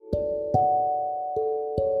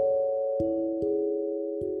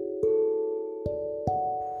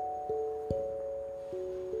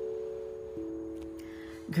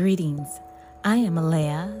Greetings. I am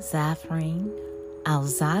Alea Zafreen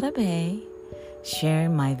Alzada Bey,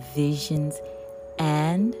 sharing my visions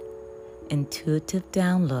and intuitive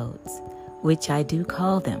downloads, which I do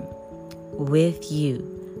call them, with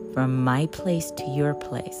you from my place to your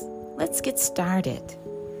place. Let's get started.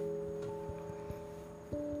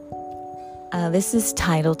 This is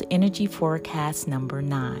titled Energy Forecast Number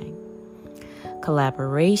 9.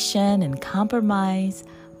 Collaboration and compromise,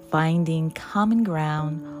 finding common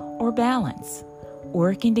ground or balance,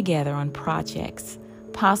 working together on projects.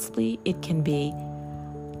 Possibly it can be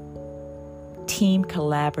team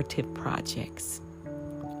collaborative projects.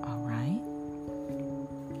 All right.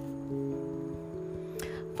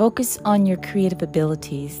 Focus on your creative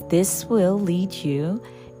abilities. This will lead you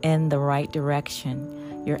in the right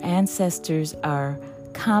direction. Your ancestors are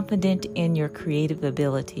confident in your creative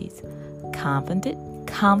abilities.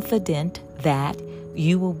 Confident that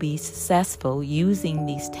you will be successful using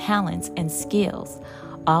these talents and skills.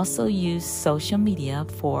 Also use social media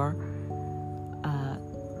for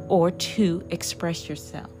or to express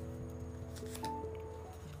yourself.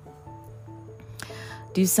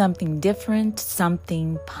 Do something different,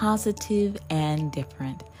 something positive and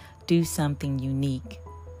different. Do something unique.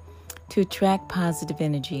 To attract positive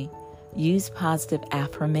energy, use positive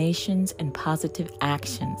affirmations and positive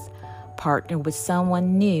actions. Partner with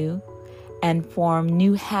someone new and form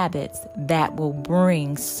new habits that will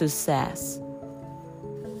bring success.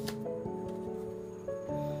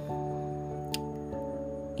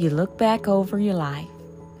 You look back over your life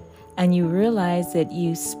and you realize that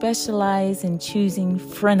you specialize in choosing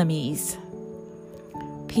frenemies,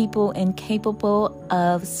 people incapable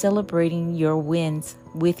of celebrating your wins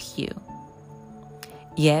with you.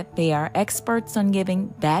 Yet they are experts on giving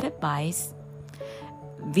bad advice.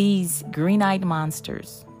 These green-eyed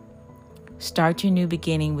monsters. Start your new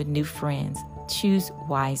beginning with new friends. Choose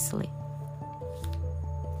wisely.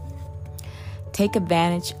 Take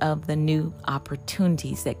advantage of the new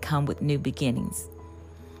opportunities that come with new beginnings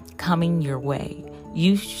coming your way.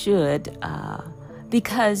 You should,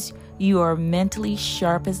 because you are mentally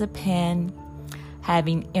sharp as a pen,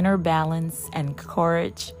 having inner balance and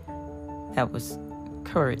courage. That was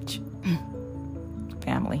courage,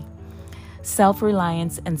 family.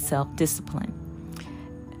 Self-reliance and self-discipline.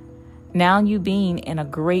 Now you being in a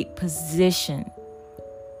great position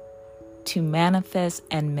to manifest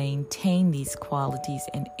and maintain these qualities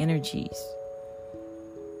and energies.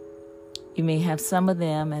 You may have some of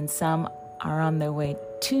them and some are on their way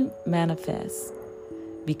to manifest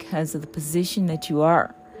because of the position that you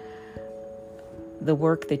are, the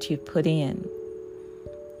work that you've put in,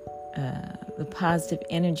 the positive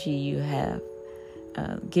energy you have,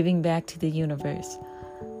 giving back to the universe,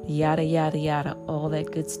 yada, yada, yada, all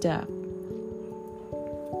that good stuff.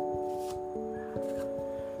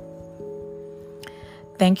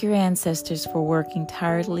 Thank your ancestors for working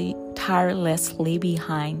tirelessly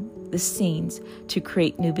behind the scenes to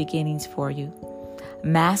create new beginnings for you.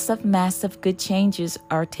 Massive good changes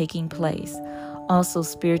are taking place. Also,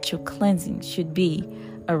 spiritual cleansing should be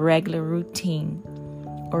a regular routine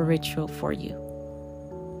or ritual for you.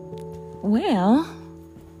 Well,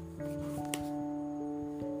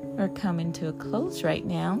 we're coming to a close right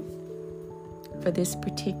now for this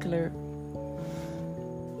particular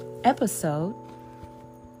episode.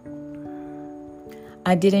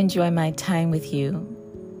 I did enjoy my time with you.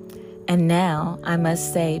 And now I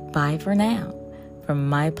must say bye for now. From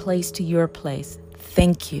my place to your place,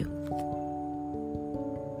 thank you.